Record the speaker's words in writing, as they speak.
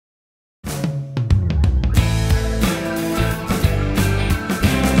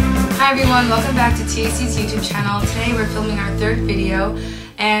Hi everyone, welcome back to TACTV's YouTube channel. Today we're filming our third video,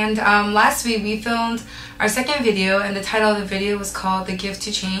 and last week we filmed our second video, and the title of the video was called The Gift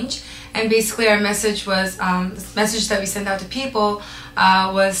to Change. And basically our message was, the message that we sent out to people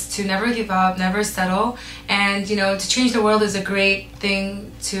was to never give up, never settle, and to change the world is a great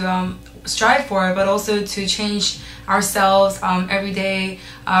thing to strive for, but also to change ourselves every day,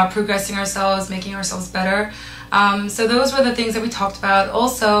 progressing ourselves, making ourselves better. So those were the things that we talked about.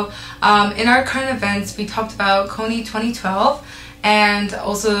 Also, in our current events, we talked about Kony 2012, and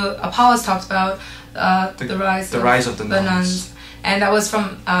also Apollos talked about the rise of the nuns. And that was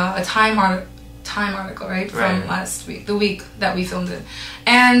from a Time article, right? From last week, the week that we filmed it.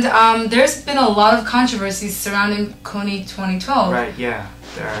 And there's been a lot of controversies surrounding Kony 2012. Right, yeah.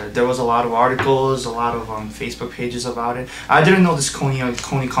 There was a lot of articles, a lot of Facebook pages about it. I didn't know this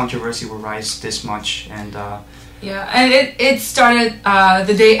Kony controversy would rise this much, and yeah, and it started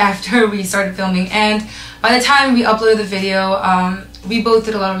the day after we started filming, and by the time we uploaded the video, we both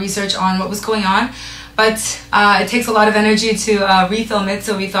did a lot of research on what was going on, but it takes a lot of energy to refilm it,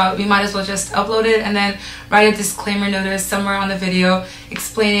 so we thought we might as well just upload it and then write a disclaimer notice somewhere on the video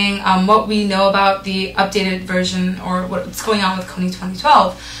explaining what we know about the updated version or what's going on with Kony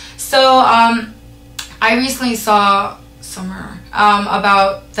 2012. So I recently saw somewhere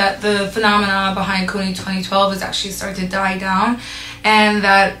about that the phenomena behind Kony 2012 is actually starting to die down, and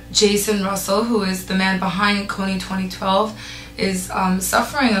that Jason Russell, who is the man behind Kony 2012, is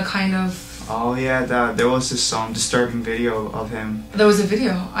suffering a kind of... Oh yeah, there was this disturbing video of him. There was a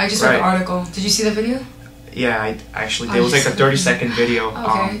video. I just read the article. Did you see the video? Yeah, there was like a 30-second video.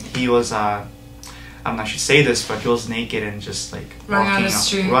 Okay. He was I should say this, but he was naked and just like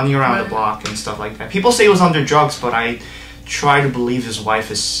running around the block and stuff like that. People say he was under drugs, but I try to believe his wife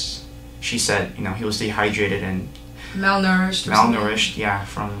is. She said, he was dehydrated and malnourished. Yeah,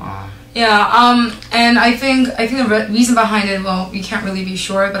 from. Yeah, and I think the reason behind it, well, we can't really be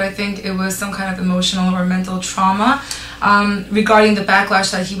sure, but I think it was some kind of emotional or mental trauma regarding the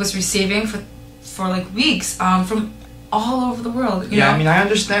backlash that he was receiving for like weeks from all over the world. Yeah, I mean, I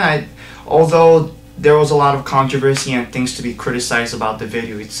understand. Although there was a lot of controversy and things to be criticized about the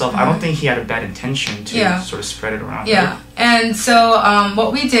video itself, I don't think he had a bad intention to sort of spread it around. Yeah, right? And so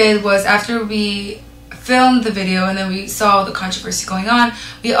what we did was, after we filmed the video and then we saw the controversy going on,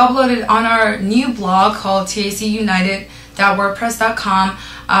 we uploaded on our new blog called tacunited.wordpress.com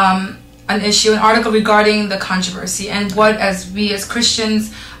an article regarding the controversy and what we as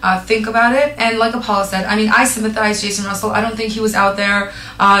Christians think about it. And like Apollo said, I mean, I sympathize Jason Russell. I don't think he was out there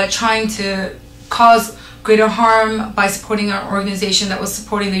trying to cause greater harm by supporting an organization that was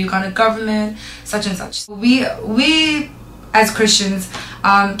supporting the Uganda government, such and such. We as Christians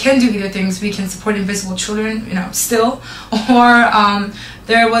can do either things. We can support invisible children, still, or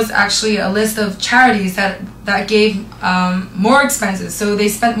there was actually a list of charities that gave more expenses. So they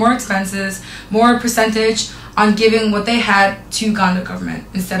spent more expenses, more percentage on giving what they had to Uganda government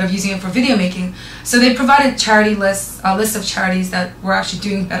instead of using it for video making. So they provided a list of charities that were actually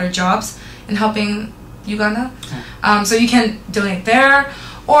doing better jobs in helping Uganda. So you can donate there.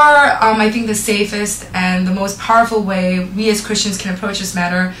 Or I think the safest and the most powerful way we as Christians can approach this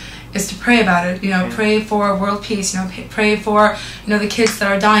matter is to pray about it. Pray for world peace. Pray for the kids that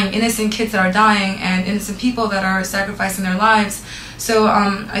are dying, innocent kids that are dying, and innocent people that are sacrificing their lives. So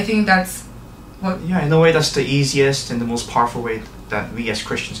I think that's what. Yeah, in a way, that's the easiest and the most powerful way that we as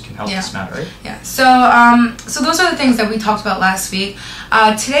Christians can help this matter, right? Yeah. So so those are the things that we talked about last week.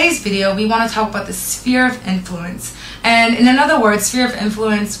 Today's video, we want to talk about the sphere of influence. And in another word, sphere of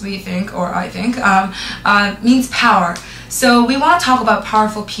influence, we think, or I think, means power. So we want to talk about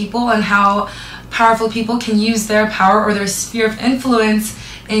powerful people and how powerful people can use their power or their sphere of influence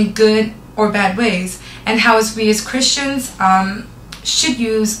in good or bad ways, and how we as Christians should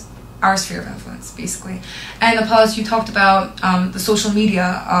use our sphere of influence, basically. And Apollos, you talked about the social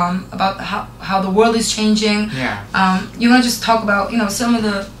media, about how the world is changing. Yeah. You want to just talk about some of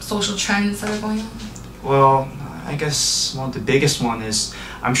the social trends that are going on? Well, I guess one of the biggest one is,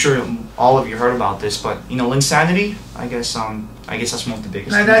 I'm sure all of you heard about this, but Linsanity. I guess that's one of the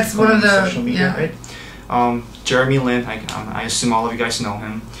biggest. Like, that's one of the social media, right? Jeremy Lin. I assume all of you guys know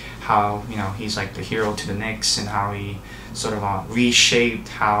him. How he's like the hero to the Knicks, and how he sort of reshaped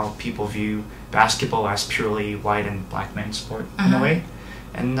how people view basketball as purely white and black men's sport in a way.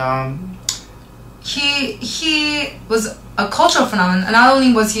 And he was a cultural phenomenon, and not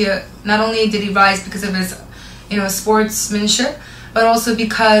only did he rise because of his sportsmanship, but also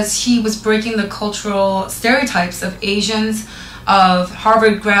because he was breaking the cultural stereotypes of Asians, of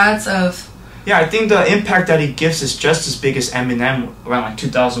Harvard grads, of Yeah, I think the impact that he gives is just as big as Eminem around like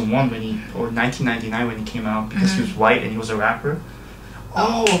 2001 or 1999 when he came out, because he was white and he was a rapper.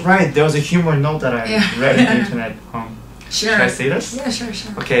 Oh, right. There was a humor note that I read on the internet. Sure. Should I say this? Yeah, sure.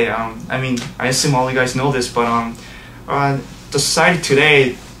 Okay. I mean, I assume all you guys know this, but the society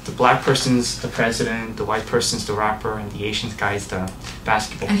today, the black person's the president, the white person's the rapper, and the Asian guy's the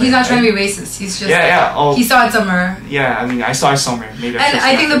basketball player. And he's not trying to be racist. He's just he saw it somewhere. Yeah, I mean, I saw it somewhere. Maybe. And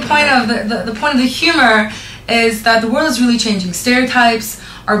I think the point of the point of the humor is that the world is really changing. Stereotypes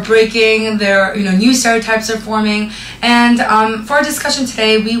are breaking. New stereotypes are forming. And for our discussion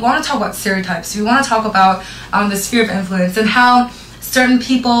today, we want to talk about stereotypes. We want to talk about the sphere of influence and how certain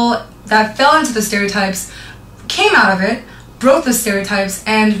people that fell into the stereotypes came out of it, broke the stereotypes,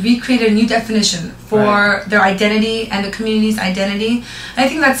 and recreated a new definition for their identity and the community's identity. And I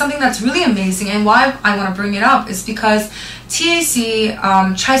think that's something that's really amazing, and why I want to bring it up is because TAC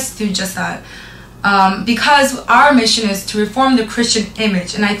tries to do just that. Because our mission is to reform the Christian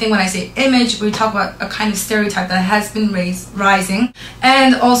image, and I think when I say image, we talk about a kind of stereotype that has been rising.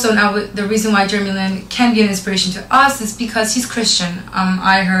 And also now the reason why Jeremy Lin can be an inspiration to us is because he's Christian.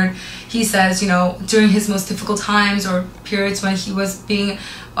 I heard he says, during his most difficult times or periods when he was being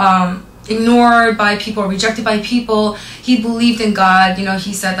ignored by people or rejected by people, he believed in God.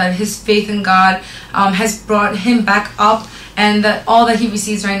 He said that his faith in God has brought him back up, and that all that he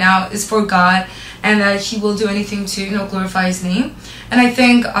receives right now is for God, and that he will do anything to glorify his name. And I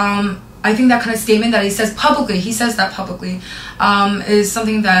think that kind of statement that he says publicly, is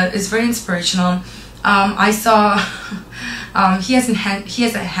something that is very inspirational. I saw he has a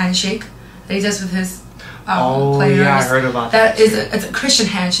handshake that he does with his players. Yeah, I heard about that. It's a Christian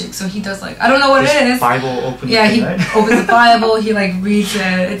handshake, so he does I don't know what it is. Bible opening. Yeah, he opens the Bible. He reads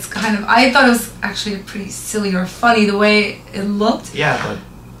it. It's kind of, I thought it was actually pretty silly or funny the way it looked. Yeah, but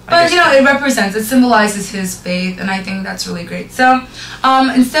it symbolizes his faith, and I think that's really great. So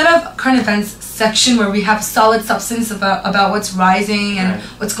instead of current events section where we have solid substance about what's rising and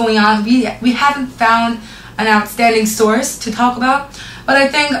what's going on, we haven't found an outstanding source to talk about. But I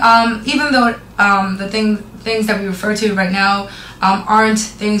think even though the things that we refer to right now aren't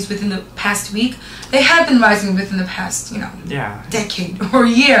things within the past week, they have been rising within the past decade or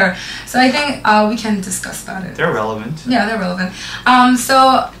year. So I think we can discuss about it. They're relevant. Yeah, they're relevant.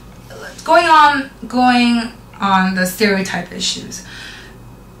 So going on the stereotype issues,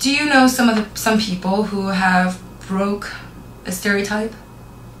 do you know some people who have broke a stereotype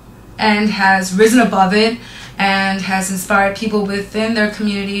and has risen above it and has inspired people within their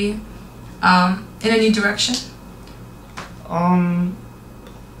community in a new direction? Ellen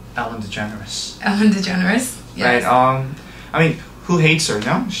DeGeneres. Ellen DeGeneres, yes. Right. I mean, who hates her?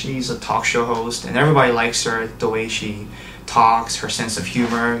 No, she's a talk show host, and everybody likes her. The way she talks, her sense of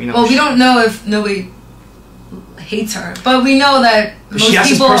humor. Well, we don't know if nobody hates her, but we know that most she has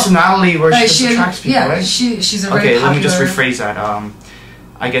people, this personality where she attracts people. Yeah, right? she's a very popular. Let me just rephrase that.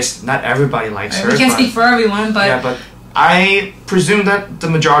 I guess not everybody likes her. We can't speak for everyone, but but I presume that the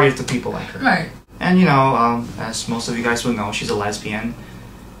majority of the people like her. Right. And as most of you guys will know, she's a lesbian,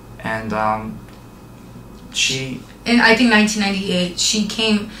 and she. In I think 1998, she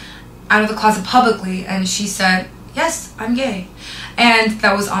came out of the closet publicly, and she said, "Yes, I'm gay," and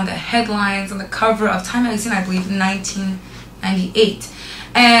that was on the headlines on the cover of Time magazine, I believe, in 1998.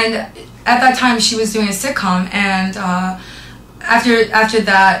 And at that time, she was doing a sitcom, and after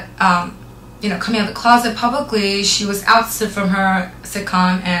that, coming out of the closet publicly, she was ousted from her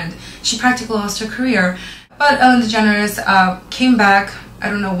sitcom, and she practically lost her career. But Ellen DeGeneres came back. I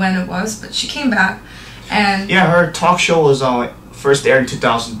don't know when it was, but she came back, and her talk show was first aired in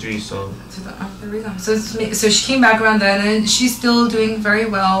 2003. So there we go. So she came back around then, and she's still doing very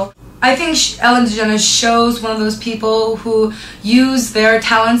well. I think Ellen DeGeneres shows one of those people who use their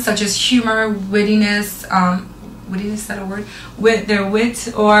talents, such as humor, wittiness. Wittiness, is that a word? Their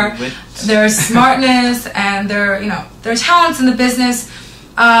wit or their smartness and their talents in the business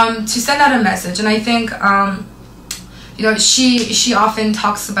to send out a message. And I think she often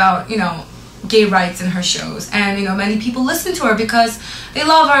talks about gay rights in her shows, and many people listen to her because they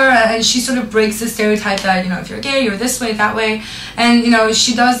love her, and she sort of breaks the stereotype that if you're gay, you're this way, that way, and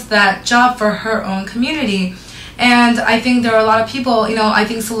she does that job for her own community. And I think there are a lot of people, I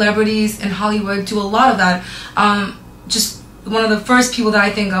think celebrities in Hollywood do a lot of that. Just one of the first people that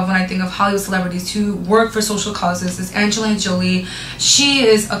I think of when I think of Hollywood celebrities who work for social causes is Angelina Jolie. She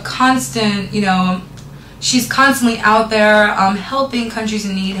is a constant, she's constantly out there helping countries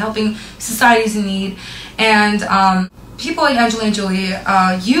in need, helping societies in need. And people like Angelina Jolie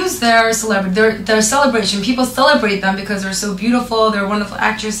use their celebrity, their celebration. People celebrate them because they're so beautiful. They're wonderful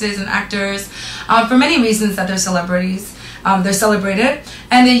actresses and actors for many reasons that they're celebrities. They're celebrated,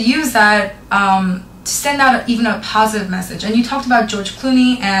 and they use that to send out even a positive message. And you talked about George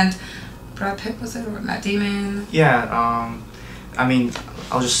Clooney and Brad Pitt, was it, or Matt Damon? Yeah. I mean,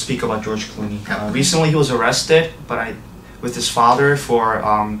 I'll just speak about George Clooney. Recently, he was arrested, with his father for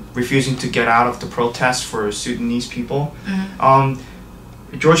refusing to get out of the protest for Sudanese people.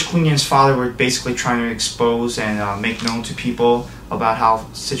 George Clooney and his father were basically trying to expose and make known to people about how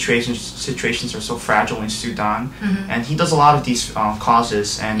situations are so fragile in Sudan. And he does a lot of these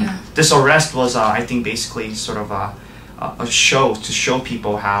causes. And this arrest was, I think, basically sort of a show to show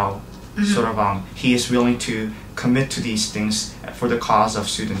people how sort of he is willing to commit to these things for the cause of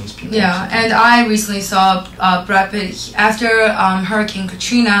Sudanese people. Yeah, and I recently saw Brad Pitt after Hurricane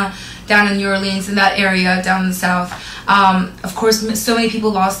Katrina down in New Orleans, in that area down in the south. Of course, so many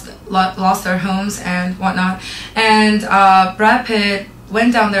people lost their homes and whatnot. And Brad Pitt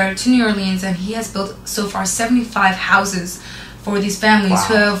went down there to New Orleans, and he has built so far 75 houses for these families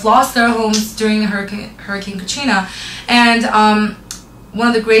who have lost their homes during Hurricane Katrina. And one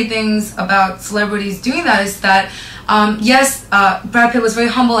of the great things about celebrities doing that is that, yes, Brad Pitt was very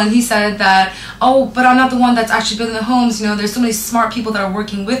humble, and he said that, oh, but I'm not the one that's actually building the homes. You know, there's so many smart people that are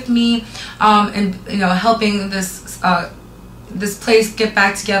working with me, and helping this place get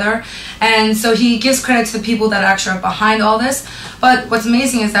back together. And so he gives credit to the people that actually are behind all this. But what's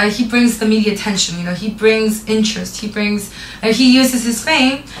amazing is that he brings the media attention. You know, he brings interest. And he uses his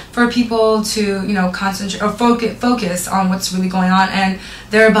fame for people to concentrate or focus on what's really going on, and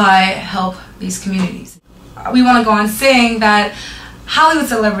thereby help these communities. We want to go on saying that Hollywood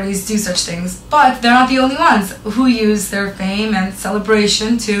celebrities do such things, but they're not the only ones who use their fame and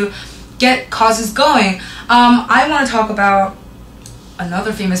celebration to get causes going. I want to talk about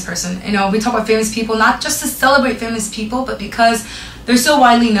another famous person. We talk about famous people not just to celebrate famous people, but because they're so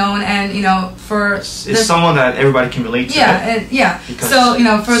widely known, and it's someone that everybody can relate to. Yeah. So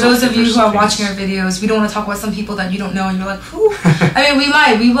for those of you who are watching our videos, we don't want to talk about some people that you don't know, and you're like, who? I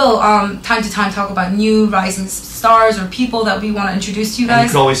mean, we will time to time talk about new rising stars or people that we want to introduce to you guys. And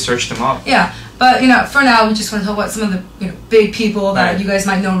you could always search them up. Yeah. But for now, we just want to talk about some of the big people that you guys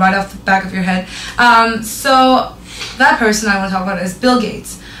might know right off the back of your head. So that person I want to talk about is Bill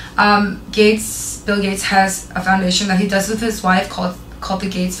Gates. Bill Gates has a foundation that he does with his wife called the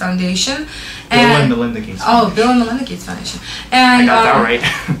Gates Foundation. Bill and Melinda Gates Foundation. Oh, Bill and Melinda Gates Foundation. And I got that right.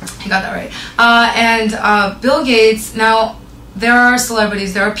 He got that right. And Bill Gates, now there are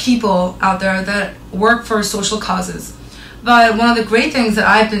celebrities, there are people out there that work for social causes. But one of the great things that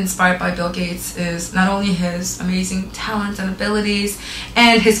I've been inspired by Bill Gates is not only his amazing talents and abilities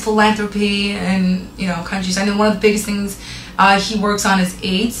and his philanthropy in countries. I know one of the biggest things he works on is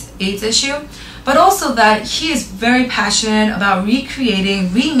AIDS issue, but also that he is very passionate about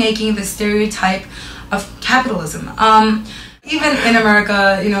remaking the stereotype of capitalism. Even in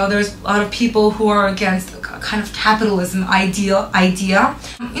America, there's a lot of people who are against a kind of capitalism idea.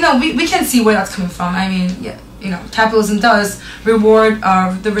 We can see where that's coming from. I mean, capitalism does reward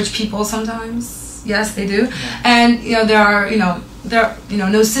the rich people sometimes. Yes, they do. Yeah. And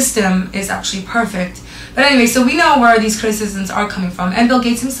no system is actually perfect. But anyway, so we know where these criticisms are coming from, and Bill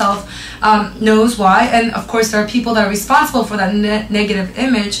Gates himself knows why. And of course, there are people that are responsible for that negative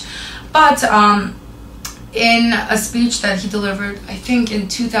image. But in a speech that he delivered, I think in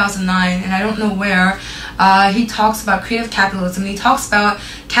 2009, and I don't know where, he talks about creative capitalism. He talks about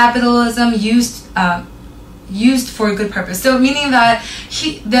capitalism used for a good purpose. So meaning that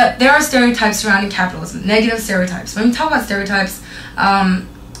there are stereotypes surrounding capitalism, negative stereotypes. When we talk about stereotypes,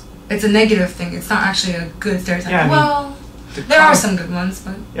 it's a negative thing. It's not actually a good stereotype. Yeah, there are some good ones,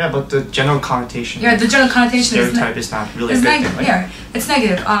 but but the general connotation. Yeah, the general connotation stereotype is not really a good thing, right? Yeah, it's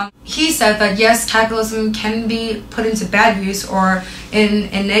negative. He said that yes, capitalism can be put into bad use or in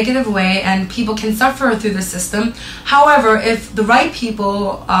a negative way, and people can suffer through the system. However, if the right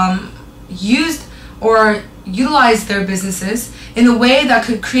people used or utilize their businesses in a way that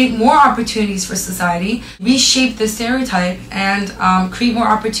could create more opportunities for society, reshape the stereotype, and create more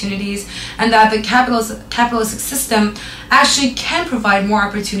opportunities, and that the capitalistic system actually can provide more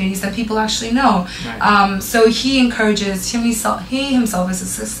opportunities than people actually know. Right. So he encourages, he himself is a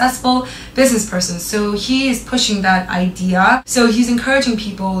successful business person, so he is pushing that idea. So he's encouraging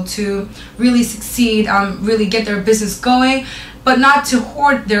people to really succeed, really get their business going, but not to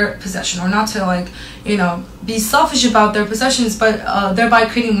hoard their possession, or not to be selfish about their possessions, but thereby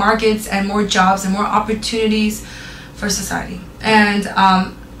creating markets and more jobs and more opportunities for society. And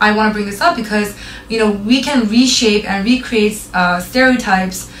I want to bring this up because, you know, we can reshape and recreate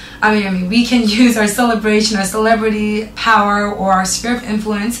stereotypes. I mean, we can use our celebration, our celebrity power, or our sphere of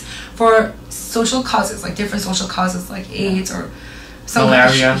influence for social causes, like different social causes like AIDS or some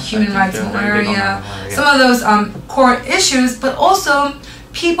malaria, human rights, malaria, some of those core issues. But also,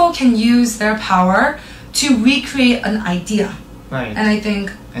 people can use their power to recreate an idea. Right. And I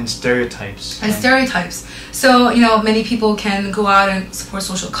think... And stereotypes. And stereotypes. So, you know, many people can go out and support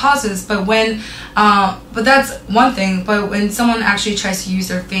social causes, but when... but that's one thing, but when someone actually tries to use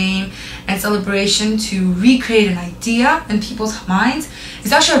their fame and celebration to recreate an idea in people's minds,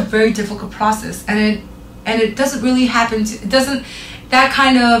 it's actually a very difficult process. And it doesn't really happen to... It doesn't... That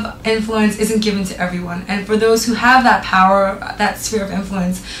kind of influence isn't given to everyone. And for those who have that power, that sphere of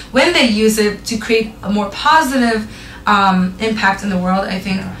influence, when they use it to create a more positive impact in the world, I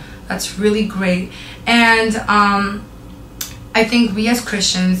think that's really great. And I think we as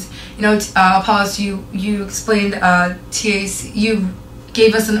Christians, you know, Apollos, you explained TAC, you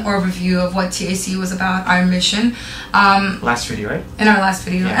gave us an overview of what TAC was about, our mission. Last video, right? In our last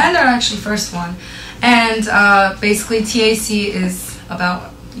video, and our actually first one. And basically TAC is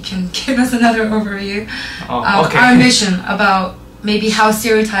about, you can give us another overview, our mission about maybe how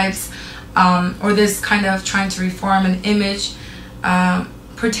stereotypes or this kind of trying to reform an image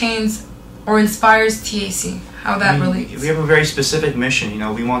pertains or inspires TAC, how that relates. We have a very specific mission, you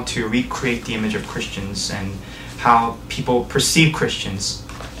know, we want to recreate the image of Christians and how people perceive Christians.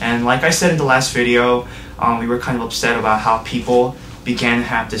 And like I said in the last video, we were kind of upset about how people began to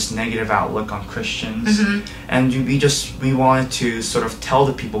have this negative outlook on Christians. And we wanted to sort of tell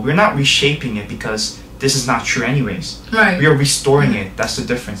the people, we're not reshaping it because this is not true anyways. Right. We are restoring it. That's the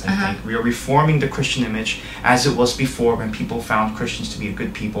difference, I think. We are reforming the Christian image as it was before, when people found Christians to be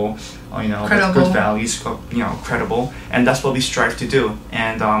good people, you know, with good values, you know, credible. And that's what we strive to do.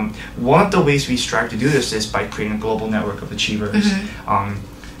 And one of the ways we strive to do this is by creating a global network of achievers.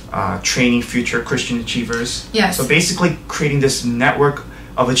 Training future Christian achievers. Yes. So basically creating this network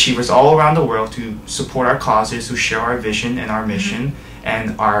of achievers all around the world to support our causes, who share our vision and our mission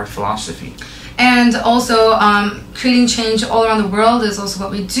and our philosophy. And also creating change all around the world is also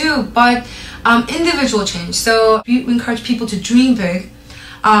what we do, but individual change. So we encourage people to dream big,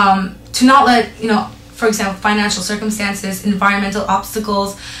 to not let, you know, for example, financial circumstances, environmental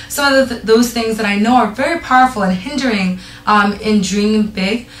obstacles, some of those things that I know are very powerful and hindering in dreaming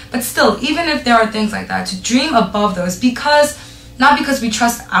big. But still, even if there are things like that, to dream above those, because not because we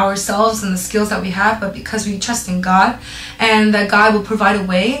trust ourselves and the skills that we have, but because we trust in God and that God will provide a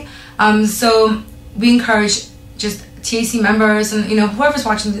way. So we encourage just TAC members and, you know, whoever's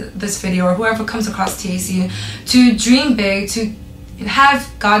watching this video or whoever comes across TAC to dream big, to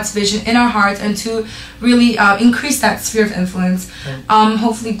have God's vision in our hearts, and to really increase that sphere of influence,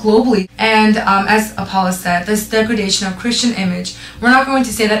 hopefully globally. And as Apollos said, this degradation of Christian image, we're not going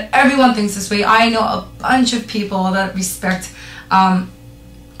to say that everyone thinks this way. I know a bunch of people that respect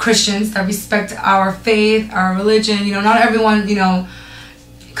Christians, that respect our faith, our religion. You know, not everyone, you know,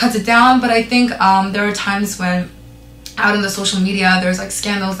 cuts it down, but I think there are times when out in the social media there's like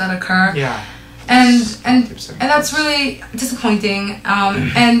scandals that occur. And that's really disappointing,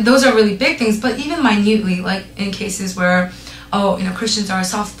 and those are really big things. But even minutely, like in cases where, oh, you know, Christians are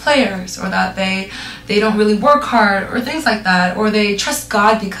soft players, or that they don't really work hard, or things like that, or they trust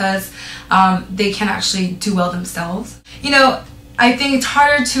God because they can actually do well themselves. You know, I think it's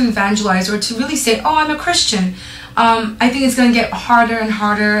harder to evangelize or to really say, oh, I'm a Christian. I think it's going to get harder and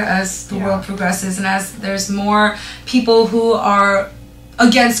harder as the world progresses, and as there's more people who are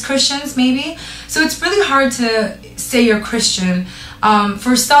against Christians, maybe. So it's really hard to say you're Christian.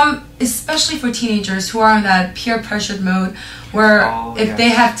 For some, especially for teenagers who are in that peer pressured mode, where if they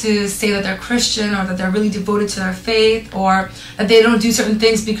have to say that they're Christian, or that they're really devoted to their faith, or that they don't do certain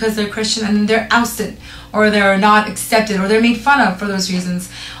things because they're Christian, and then they're ousted, or they're not accepted, or they're made fun of for those reasons.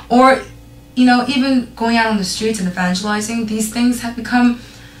 Or, you know, even going out on the streets and evangelizing, these things have become...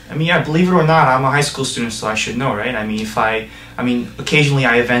 I mean, yeah, believe it or not, I'm a high school student, so I should know, right? I mean, occasionally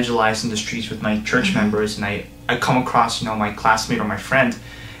I evangelize in the streets with my church members, and I come across, you know, my classmate or my friend,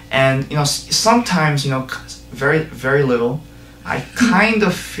 and, you know, sometimes, you know, very, very little, I kind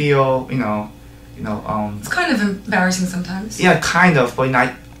of feel, it's kind of embarrassing sometimes. Yeah, kind of, but, you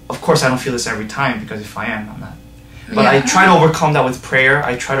know, of course I don't feel this every time, because if I am, I'm not. But I try to overcome that with prayer.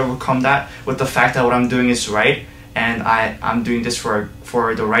 I try to overcome that with the fact that what I'm doing is right, and I'm doing this for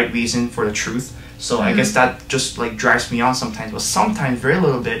the right reason, for the truth. So I guess that just like drives me on sometimes. But sometimes, very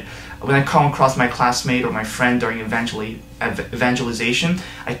little bit, when I come across my classmate or my friend during evangelization,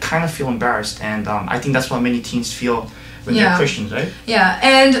 I kind of feel embarrassed, and I think that's what many teens feel when they're Christians, right? Yeah,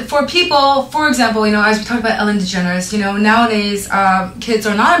 and for people, for example, as we talked about Ellen DeGeneres, nowadays kids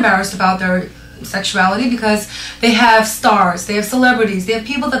are not embarrassed about their sexuality because they have stars, they have celebrities, they have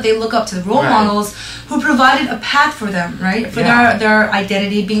people that they look up to, role models who provided a path for them, right? For their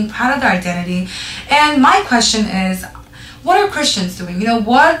identity, being proud of their identity. And my question is, what are Christians doing?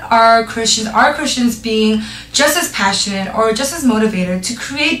 What are Christians being just as passionate or just as motivated to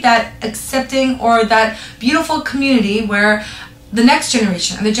create that accepting or that beautiful community where the next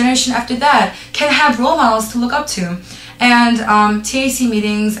generation and the generation after that can have role models to look up to? And TAC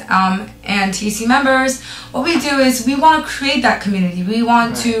meetings and TAC members, what we do is we want to create that community. We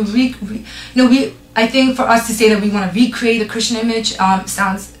want to I think for us to say that we want to recreate the Christian image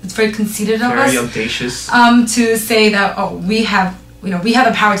it's very conceited of us. Very audacious. To say that we have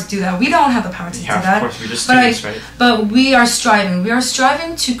the power to do that. We don't have the power to do that. Of course, we're just students, right? But we are striving. We are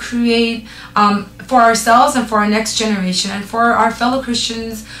striving to create for ourselves and for our next generation and for our fellow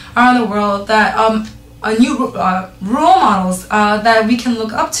Christians around the world that new role models that we can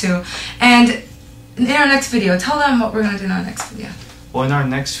look up to. And in our next video, tell them what we're going to do in our next video. Well, in our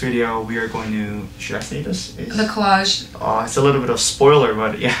next video, we are going to, should I say this? The collage. It's a little bit of spoiler,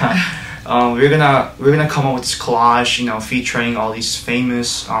 but yeah. We're gonna come up with this collage, featuring all these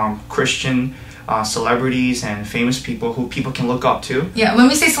famous Christian celebrities and famous people who people can look up to. Yeah, when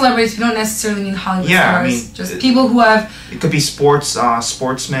we say celebrities, we don't necessarily mean Hollywood stars. I mean, just people who have... It could be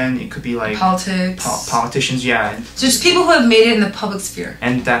sportsmen, it could be like... Politicians, yeah. Just people who have made it in the public sphere.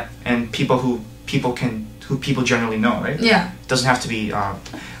 And people who people generally know, right? Yeah. It doesn't have to be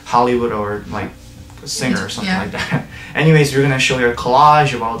Hollywood or like a singer or something like that. Anyways, we're going to show you a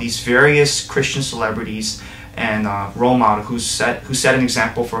collage of all these various Christian celebrities and role model who set an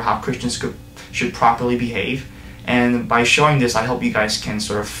example for how Christians should properly behave. And by showing this, I hope you guys can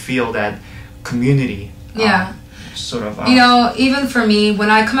sort of feel that community. Sort of. Even for me, when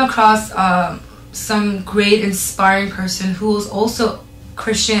I come across some great, inspiring person who is also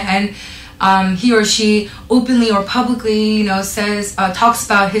Christian and he or she openly or publicly, talks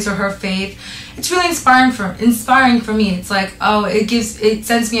about his or her faith, it's really inspiring for me. It's like, it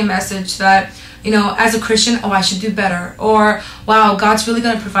sends me a message that, as a Christian, I should do better. Or, wow, God's really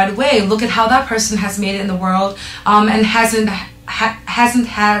going to provide a way. Look at how that person has made it in the world, and hasn't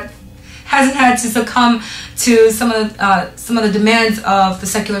had to succumb to some of the demands of the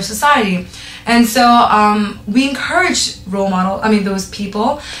secular society. And so we encourage those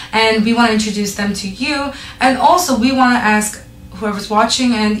people, and we want to introduce them to you. And also we want to ask whoever's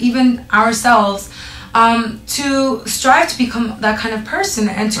watching and even ourselves to strive to become that kind of person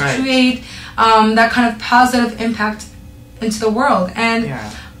and to create that kind of positive impact into the world. And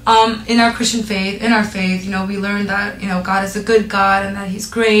in our Christian faith, we learn that, God is a good God and that He's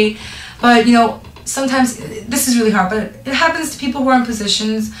great. But, sometimes this is really hard, but it happens to people who are in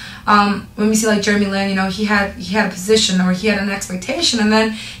positions. When we see like Jeremy Lin, he had a position or he had an expectation, and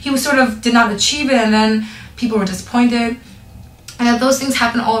then he sort of did not achieve it, and then people were disappointed. And those things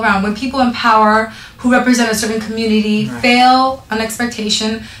happen all around. When people in power who represent a certain community fail an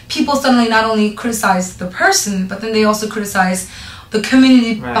expectation, people suddenly not only criticize the person, but then they also criticize the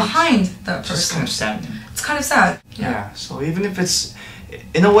community behind that person. It's kind of sad. It's kind of sad. Yeah. So even if it's,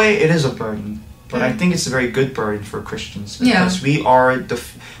 in a way, it is a burden. But I think it's a very good burden for Christians because we are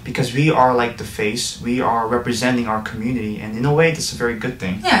like the face. We are representing our community, and in a way, that's a very good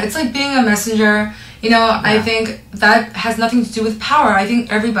thing. Yeah, it's like being a messenger. I think that has nothing to do with power. I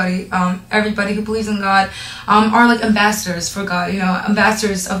think everybody who believes in God are like ambassadors for God.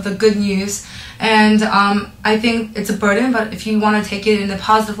 Ambassadors of the good news. And I think it's a burden, but if you want to take it in a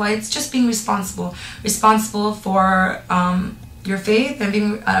positive light, it's just being responsible for your faith and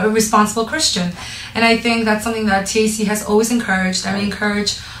being a responsible Christian. And I think that's something that TAC has always encouraged, and we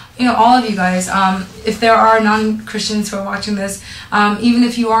encourage all of you guys. If there are non-Christians who are watching this, even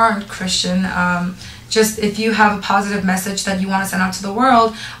if you are a Christian, just if you have a positive message that you want to send out to the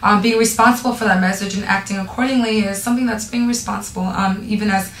world, being responsible for that message and acting accordingly is something that's being responsible, even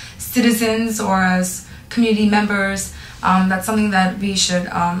as citizens or as community members. That's something that we should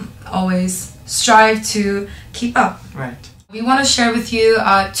always strive to keep up. Right. We want to share with you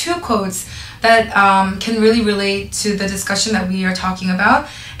 2 quotes that can really relate to the discussion that we are talking about.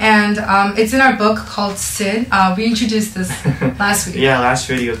 And it's in our book called Sid. We introduced this last week. Yeah, last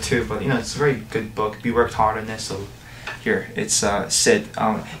video too. But it's a very good book. We worked hard on this. So here, it's Sid.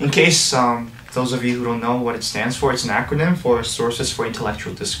 In case those of you who don't know what it stands for, it's an acronym for Sources for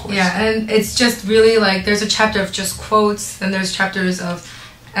Intellectual Discourse. Yeah, and it's just really like there's a chapter of just quotes, then there's chapters of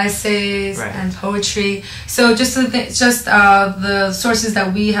essays, and poetry. So just the sources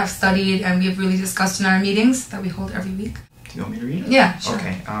that we have studied and we have really discussed in our meetings that we hold every week. Do you want me to read it? Yeah, sure.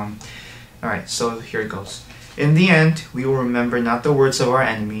 Okay. All right. So here it goes. In the end, we will remember not the words of our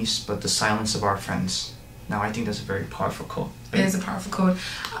enemies, but the silence of our friends. Now, I think that's a very powerful quote. Right? It is a powerful quote.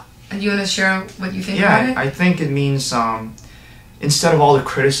 And you want to share what you think about it? Yeah, I think it means instead of all the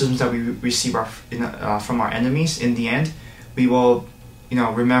criticisms that we receive from our enemies, in the end, we will,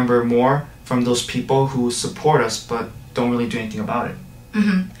 remember more from those people who support us but don't really do anything about it.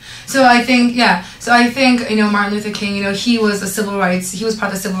 Mm-hmm. So I think, Martin Luther King, he was he was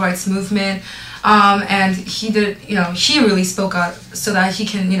part of the civil rights movement. And he did, he really spoke out so that he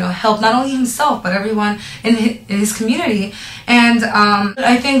can, help not only himself but everyone in his community. And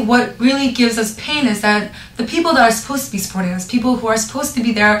I think what really gives us pain is that the people that are supposed to be supporting us, people who are supposed to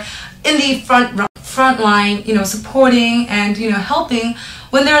be there in the front line, supporting and helping,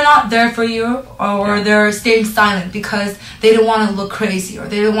 when they're not there for you, or they're staying silent because they don't want to look crazy or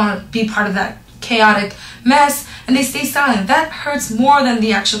they don't want to be part of that chaotic mess, and they stay silent. That hurts more than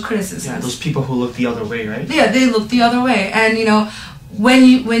the actual criticism. Yeah, those people who look the other way, right? Yeah, they look the other way. And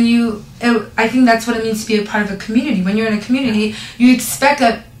I think that's what it means to be a part of a community. When you're in a community, you expect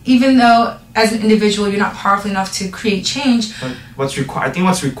that even though as an individual you're not powerful enough to create change, but what's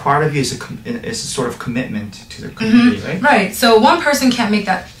required of you is a sort of commitment to the community, right? Right. So one person can't make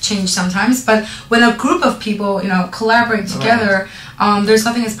that change sometimes, but when a group of people, collaborate together, there's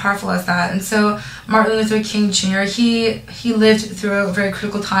nothing as powerful as that. And so Martin Luther King Jr., he lived through a very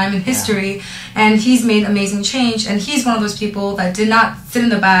critical time in history, and he's made amazing change, and he's one of those people that did not sit in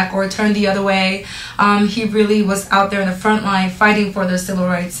the back or turn the other way. He really was out there in the front line fighting for their civil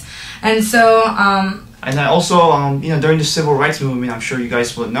rights. And so and I also, during the civil rights movement, I'm sure you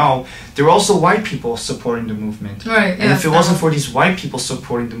guys will know, there were also white people supporting the movement. Right. And if it wasn't for these white people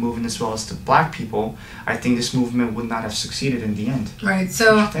supporting the movement as well as the black people, I think this movement would not have succeeded in the end. Right.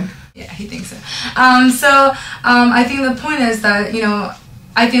 So, don't you think? Yeah, he thinks so. I think the point is that,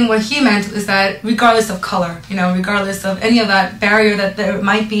 I think what he meant is that regardless of color, regardless of any of that barrier that there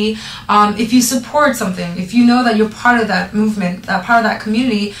might be, if you support something, if you know that you're part of that movement, part of that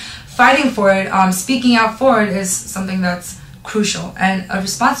community, fighting for it, speaking out for it is something that's crucial and a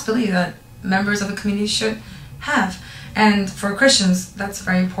responsibility that members of a community should have. And for Christians, that's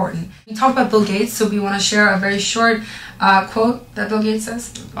very important. We talked about Bill Gates, so we want to share a very short quote that Bill Gates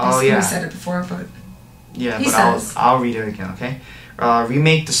says. We said it before, but I'll read it again, okay?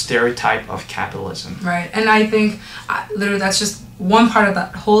 Remake the stereotype of capitalism. Right, and I think literally that's just one part of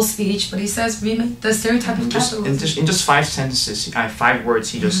that whole speech, but he says remake the stereotype of capitalism. In just 5 sentences, 5 words,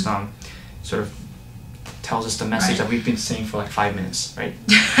 he just sort of tells us the message that we've been saying for like 5 minutes, right?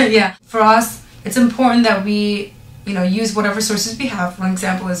 Yeah, for us, it's important that we use whatever sources we have. One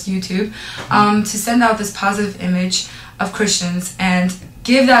example is YouTube, to send out this positive image of Christians and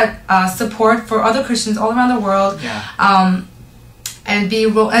give that support for other Christians all around the world. Yeah. And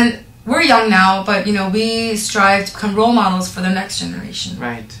we're young now, but we strive to become role models for the next generation.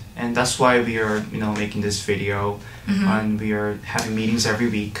 Right, and that's why we are making this video, and we are having meetings every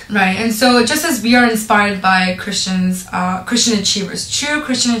week. Right, and so just as we are inspired by Christians, Christian achievers, true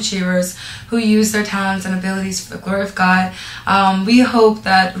Christian achievers who use their talents and abilities for the glory of God, we hope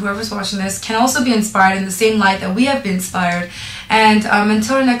that whoever's watching this can also be inspired in the same light that we have been inspired. And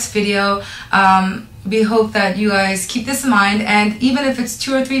until our next video, we hope that you guys keep this in mind, and even if it's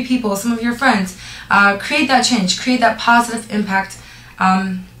 2 or 3 people, some of your friends, create that change, create that positive impact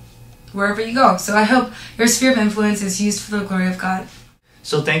wherever you go. So I hope your sphere of influence is used for the glory of God.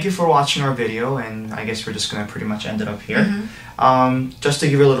 So thank you for watching our video, and I guess we're just going to pretty much end it up here. Just to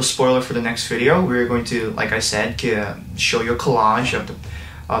give you a little spoiler for the next video, we're going to, like I said, show you a collage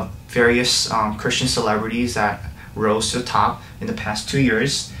of various Christian celebrities that rose to the top in the past 2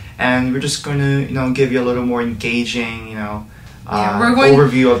 years. And we're just going to, give you a little more engaging,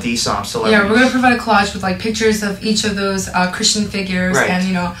 overview of these celebrities. Yeah, we're going to provide a collage with pictures of each of those Christian figures,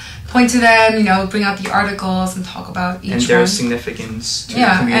 and point to them, bring out the articles and talk about each one. And their significance to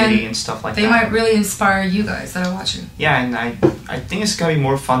the community and stuff like that. They might really inspire you guys that are watching. Yeah, and I think it's going to be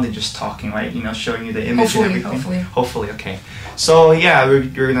more fun than just talking, right? Showing you the image and everything. Hopefully, okay. So yeah,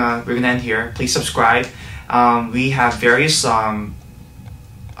 we're gonna end here. Please subscribe. We have various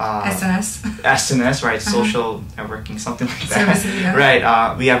SNS, right? Social networking, something like that. Services, yeah.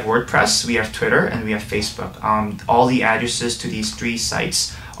 Right. We have WordPress, we have Twitter, and we have Facebook. All the addresses to these 3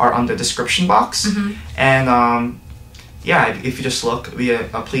 sites are on the description box. And yeah, if you just look,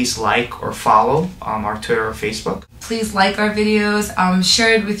 please like or follow our Twitter or Facebook. Please like our videos,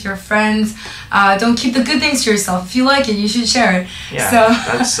 share it with your friends. Don't keep the good things to yourself. If you like it, you should share it. Yeah, so,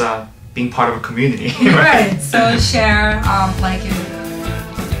 that's being part of a community. Right, so share, like it.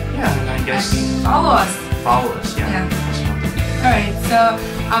 Yeah, and I guess... And follow us. Follow us, yeah. Alright, so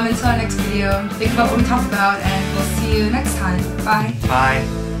until our next video, think about what we talked about, and we'll see you next time. Bye.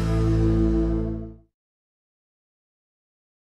 Bye.